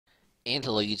And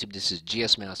hello YouTube, this is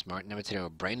GSmaniamsmart, and I'm today with a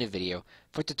brand new video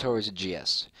for tutorials of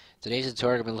GS. Today's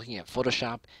tutorial, I'm going to be looking at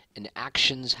Photoshop and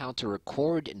actions, how to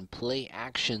record and play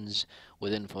actions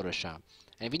within Photoshop.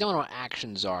 And if you don't know what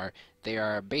actions are, they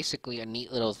are basically a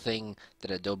neat little thing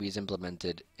that Adobe has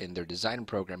implemented in their design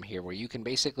program here, where you can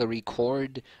basically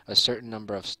record a certain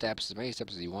number of steps, as many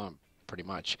steps as you want, pretty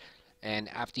much. And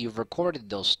after you've recorded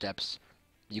those steps,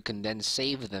 you can then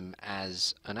save them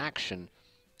as an action,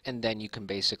 and then you can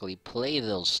basically play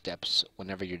those steps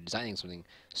whenever you're designing something,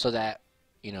 so that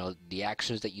the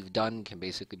actions that you've done can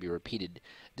basically be repeated.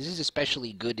 This is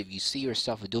especially good if you see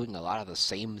yourself doing a lot of the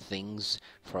same things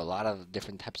for a lot of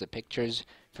different types of pictures.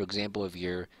 For example, if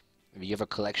you have a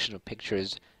collection of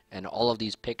pictures and all of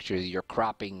these pictures you're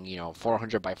cropping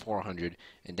 400 by 400,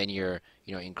 and then you're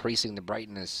increasing the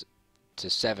brightness to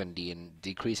 70 and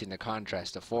decreasing the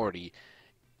contrast to 40,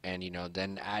 and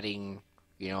then adding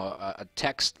a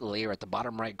text layer at the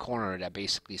bottom right corner that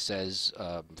basically says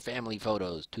family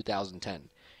photos 2010.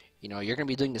 You're going to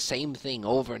be doing the same thing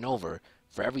over and over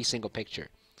for every single picture.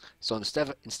 So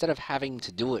instead of having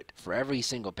to do it for every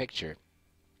single picture,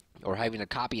 or having to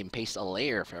copy and paste a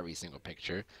layer for every single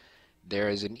picture, there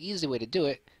is an easy way to do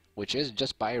it, which is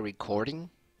just by recording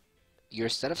your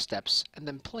set of steps and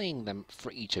then playing them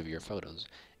for each of your photos.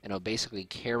 And it'll basically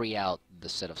carry out the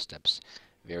set of steps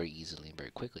very easily and very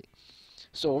quickly.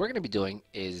 So what we're going to be doing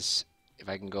is, if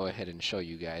I can go ahead and show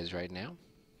you guys right now,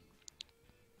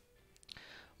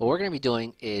 what we're going to be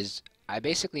doing is, I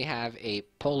basically have a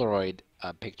Polaroid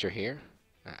picture here.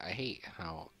 I hate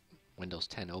how Windows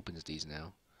 10 opens these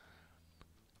now,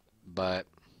 but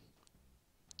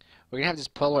we're going to have this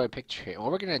Polaroid picture here. And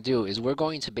what we're going to do is we're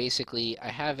going to basically, I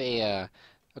have a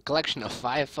collection of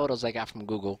 5 photos I got from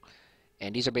Google,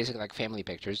 and these are basically like family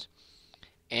pictures.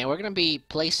 And we're going to be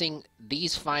placing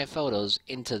these 5 photos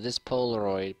into this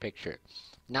Polaroid picture.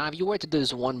 Now, if you were to do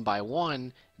this one by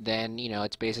one, then,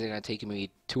 it's basically going to take me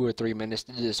 2 or 3 minutes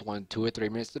to do this one, 2 or 3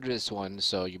 minutes to do this one.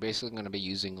 So you're basically going to be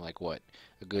using, like, what?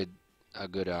 A good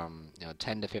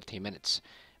 10 to 15 minutes.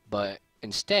 But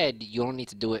instead, you don't need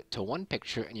to do it to one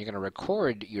picture, and you're going to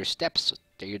record your steps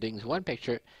that you're doing to one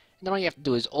picture. And then all you have to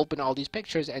do is open all these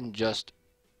pictures and just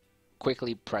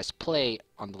quickly press play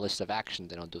on the list of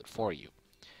actions, and it'll do it for you.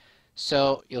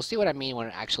 So you'll see what I mean when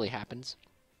it actually happens.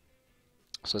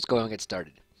 So let's go and get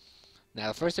started. Now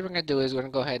the first thing we're going to do is we're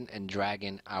going to go ahead and drag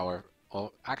in our,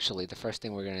 actually the first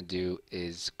thing we're going to do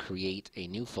is create a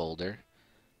new folder,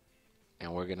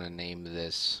 and we're going to name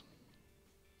this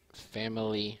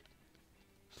Family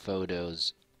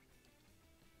Photos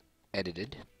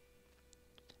Edited.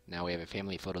 Now we have a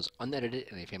Family Photos Unedited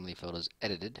and a Family Photos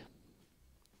Edited.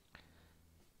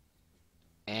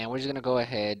 And we're just going to go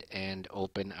ahead and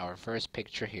open our first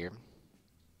picture here.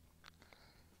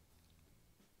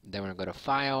 Then we're going to go to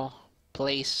File,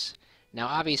 Place. Now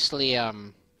obviously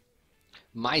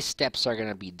my steps are going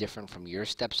to be different from your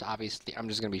steps. Obviously I'm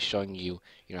just going to be showing you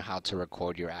how to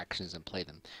record your actions and play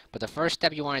them. But the first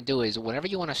step you want to do is, whenever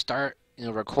you want to start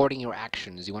recording your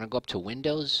actions, you want to go up to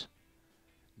Windows,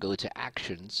 go to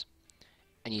Actions,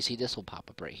 and you see this will pop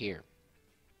up right here.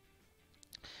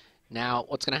 Now,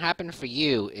 what's going to happen for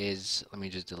you is, let me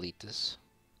just delete this,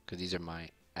 because these are my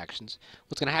actions.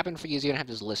 What's going to happen for you is you're going to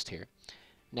have this list here.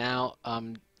 Now,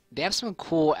 they have some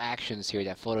cool actions here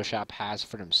that Photoshop has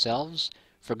for themselves.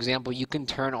 For example, you can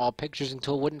turn all pictures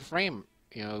into a wooden frame.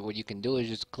 What you can do is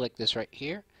just click this right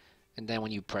here, and then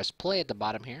when you press play at the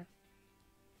bottom here,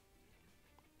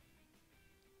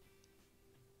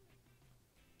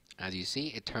 as you see,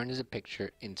 it turns a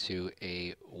picture into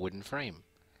a wooden frame.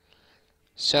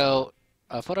 So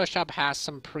Photoshop has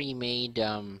some pre-made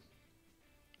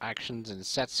actions and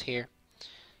sets here,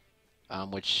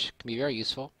 which can be very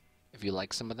useful if you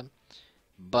like some of them.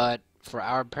 But for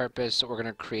our purpose, we're going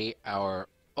to create our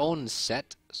own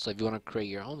set. So if you want to create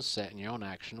your own set and your own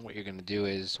action, what you're going to do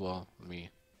is, well, let me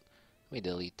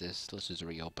delete this. Let's just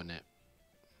reopen it.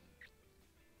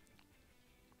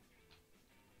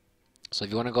 So if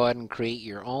you want to go ahead and create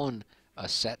your own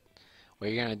set,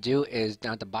 what you're going to do is,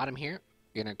 down at the bottom here,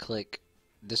 you're going to click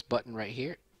this button right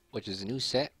here, which is a new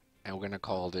set, and we're going to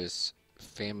call this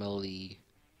Family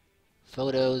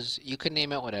Photos. You can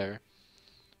name it whatever.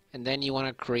 And then you want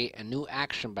to create a new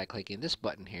action by clicking this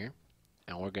button here,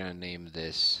 and we're going to name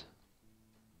this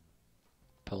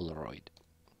Polaroid.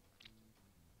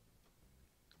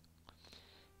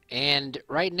 And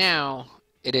right now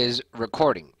it is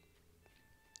recording.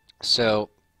 So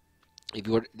if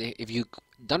you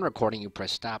done recording, you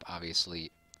press stop, obviously,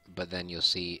 but then you'll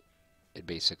see it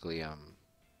basically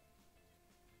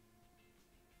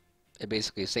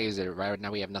saves it. Right now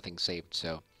we have nothing saved,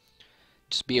 so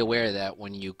just be aware that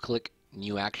when you click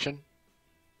new action,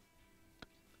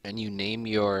 and you name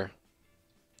your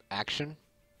action,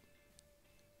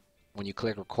 when you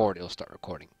click record, it'll start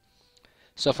recording.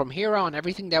 So from here on,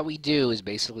 everything that we do is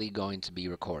basically going to be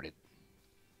recorded.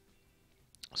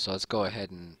 So let's go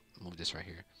ahead and move this right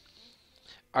here.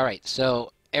 Alright,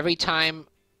 so every time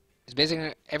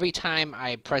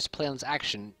I press play on this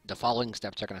action, the following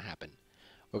steps are going to happen.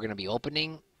 We're going to be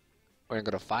opening, we're going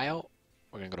to go to File,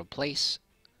 we're going to go to Place,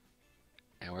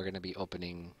 and we're going to be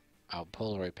opening our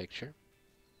Polaroid picture.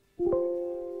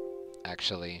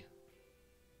 Actually,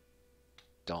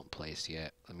 don't place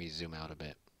yet. Let me zoom out a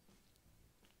bit.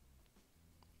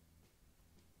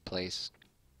 Place.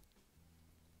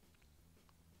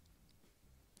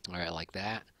 Alright, like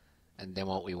that. And then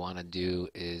what we want to do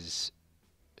is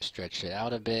stretch it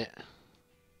out a bit.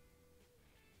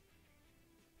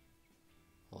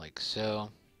 Like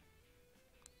so.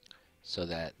 So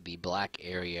that the black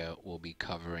area will be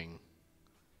covering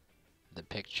the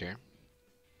picture.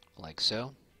 Like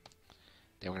so.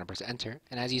 Then we're going to press enter.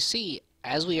 And as you see,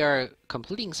 as we are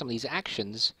completing some of these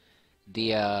actions,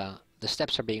 the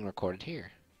steps are being recorded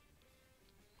here.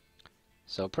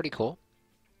 So pretty cool.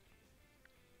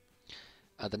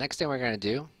 The next thing we're going to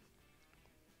do,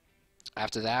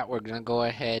 after that, we're going to go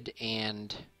ahead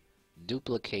and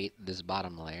duplicate this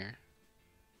bottom layer.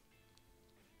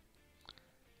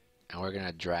 And we're going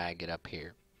to drag it up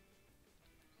here.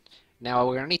 Now what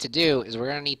we're going to need to do is we're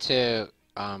going to need to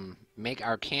make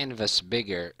our canvas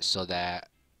bigger so that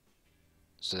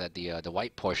the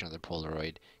white portion of the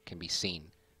Polaroid can be seen.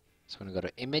 So I'm going to go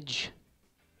to Image,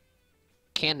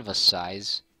 Canvas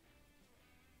Size,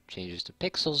 change this to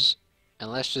pixels,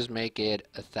 and let's just make it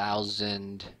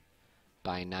 1000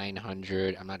 by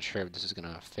 900. I'm not sure if this is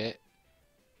going to fit.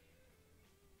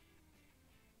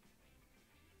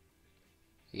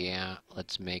 Yeah,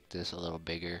 let's make this a little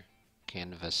bigger.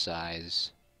 Canvas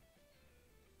size,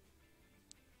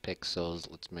 pixels,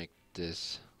 let's make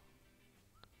this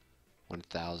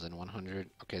 1100.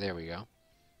 Okay, there we go.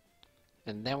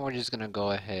 And then we're just going to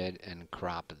go ahead and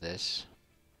crop this.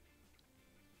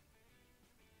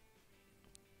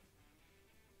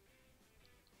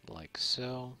 Like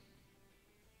so.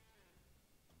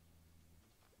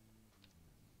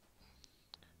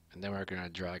 And then we're going to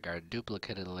drag our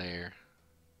duplicated layer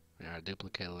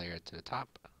to the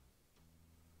top.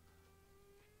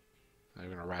 We're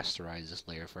going to rasterize this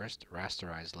layer first.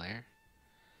 Rasterize layer.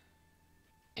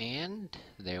 And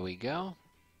there we go.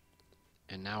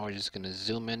 And now we're just going to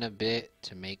zoom in a bit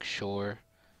to make sure.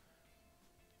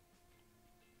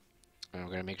 And we're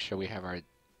going to make sure we have our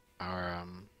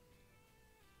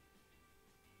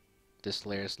this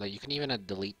layer. So you can even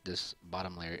delete this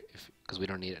bottom layer because we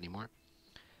don't need it anymore.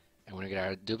 And we're going to get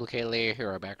our duplicate layer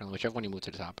here, our background, whichever one you move to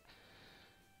the top.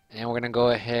 And we're going to go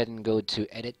ahead and go to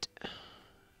Edit,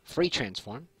 Free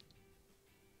Transform.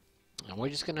 And we're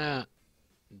just going to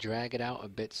drag it out a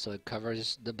bit so it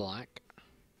covers the black.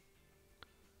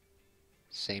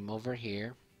 Same over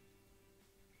here.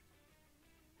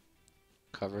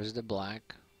 Covers the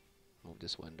black. Move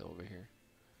this window over here.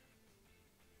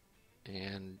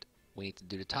 And we need to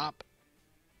do the top.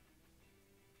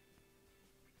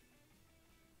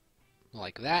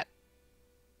 Like that.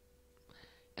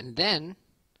 And then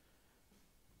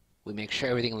we make sure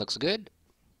everything looks good.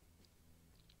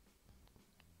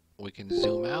 We can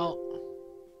zoom out,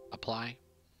 apply.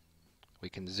 We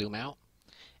can zoom out.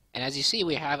 And as you see,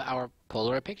 we have our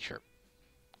Polaroid picture.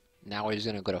 Now we're just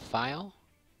going to go to File,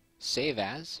 Save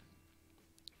As,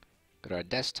 go to our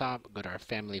desktop, go to our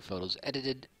Family Photos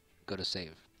Edited, go to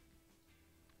Save.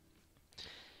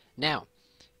 Now,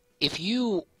 if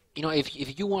you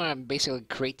want to basically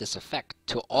create this effect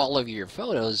to all of your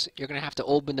photos, you're going to have to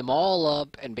open them all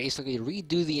up and basically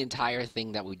redo the entire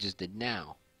thing that we just did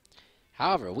now.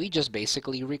 However, we just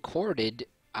basically recorded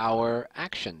our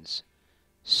actions.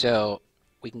 So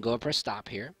we can go and press stop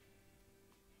here.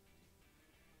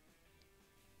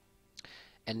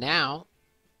 And now,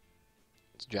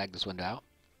 let's drag this window out.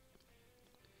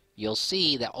 You'll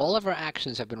see that all of our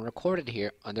actions have been recorded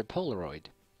here under Polaroid.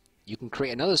 You can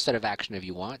create another set of action if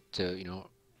you want to,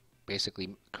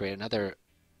 basically create another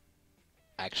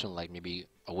action like maybe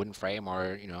a wooden frame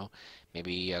or,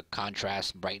 maybe a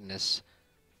contrast, brightness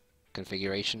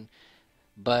configuration.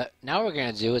 But now what we're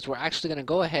going to do is we're actually going to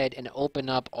go ahead and open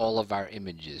up all of our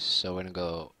images. So we're going to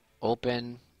go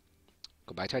Open,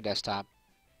 go back to our desktop,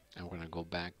 and we're going to go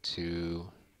back to,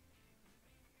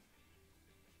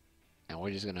 and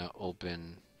we're just going to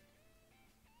open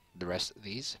the rest of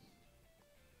these.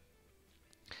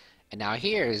 And now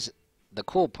here's the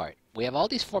cool part. We have all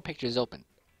these 4 pictures open.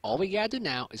 All we gotta do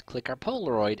now is click our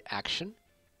Polaroid action,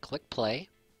 click play,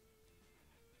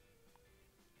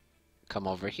 come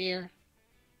over here,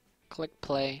 click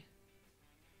play,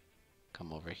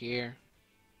 come over here,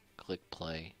 click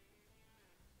play,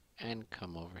 and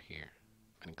come over here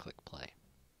and click play.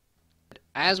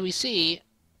 As we see,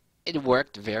 it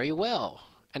worked very well.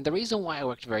 And the reason why it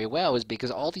worked very well is because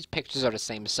all these pictures are the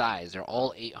same size. They're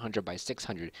all 800 by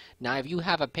 600. Now, if you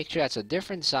have a picture that's a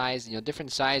different size,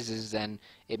 different sizes, then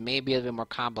it may be a little bit more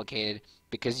complicated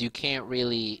because you can't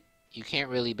really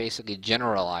basically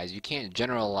generalize. You can't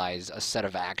generalize a set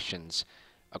of actions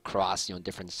across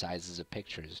different sizes of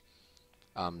pictures.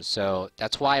 So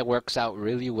that's why it works out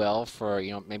really well for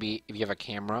maybe if you have a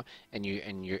camera and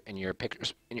your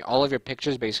pictures and all of your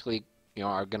pictures basically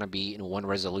are going to be in one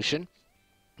resolution.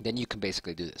 Then you can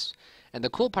basically do this. And the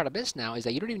cool part of this now is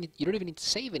that you don't even need to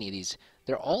save any of these.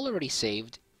 They're all already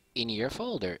saved in your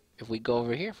folder. If we go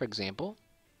over here, for example,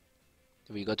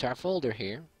 if we go to our folder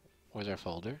here, where's our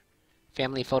folder?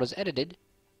 Family photos edited.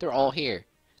 They're all here.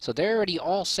 So they're already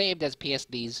all saved as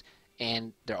PSDs,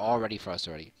 and they're all ready for us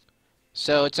already.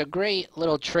 So it's a great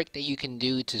little trick that you can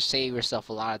do to save yourself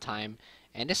a lot of time.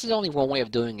 And this is only one way of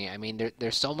doing it. I mean,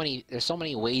 there's so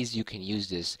many ways you can use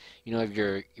this. If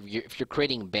you're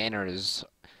creating banners,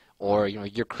 or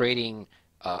you're creating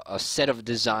a set of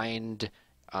designed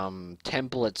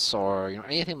templates, or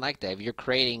anything like that. If you're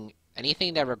creating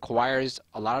anything that requires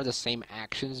a lot of the same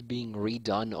actions being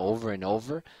redone over and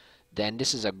over, then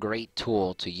this is a great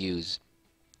tool to use.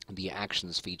 The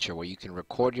actions feature, where you can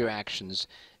record your actions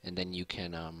and then you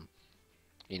can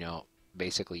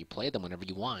basically play them whenever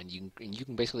you want. You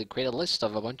can basically create a list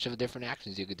of a bunch of different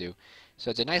actions you could do.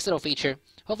 So it's a nice little feature.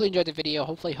 Hopefully you enjoyed the video.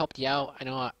 Hopefully it helped you out. I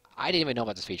know I didn't even know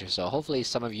about this feature, so hopefully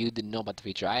some of you didn't know about the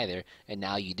feature either, and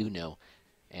now you do know.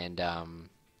 And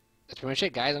that's pretty much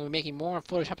it, guys. I'm going to be making more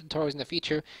Photoshop tutorials in the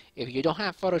future. If you don't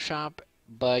have Photoshop,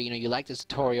 but you like this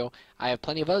tutorial, I have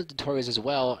plenty of other tutorials as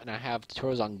well, and I have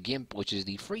tutorials on GIMP, which is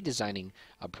the free designing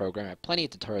program. I have plenty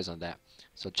of tutorials on that,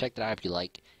 so check that out if you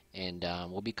like. And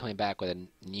we'll be coming back with a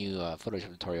new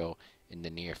Photoshop tutorial in the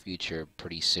near future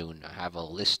pretty soon. I have a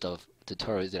list of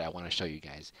tutorials that I want to show you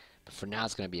guys. But for now,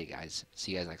 it's going to be it, guys.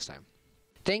 See you guys next time.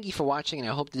 Thank you for watching, and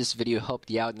I hope this video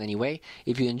helped you out in any way.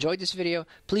 If you enjoyed this video,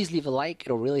 please leave a like.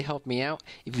 It'll really help me out.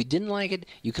 If you didn't like it,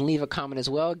 you can leave a comment as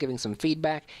well, giving some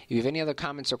feedback. If you have any other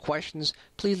comments or questions,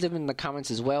 please leave them in the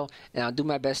comments as well, and I'll do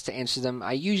my best to answer them.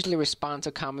 I usually respond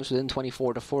to comments within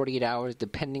 24 to 48 hours,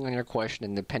 depending on your question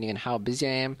and depending on how busy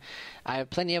I am. I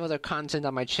have plenty of other content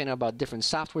on my channel about different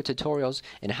software tutorials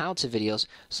and how-to videos,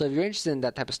 so if you're interested in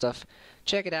that type of stuff,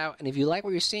 check it out. And if you like what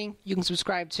you're seeing, you can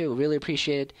subscribe too. Really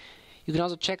appreciate it. You can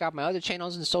also check out my other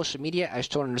channels and social media as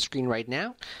shown on the screen right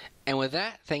now. And with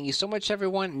that, thank you so much,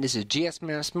 everyone. And this is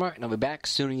GSmaniamsmart, and I'll be back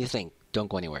sooner than you think. Don't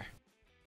go anywhere.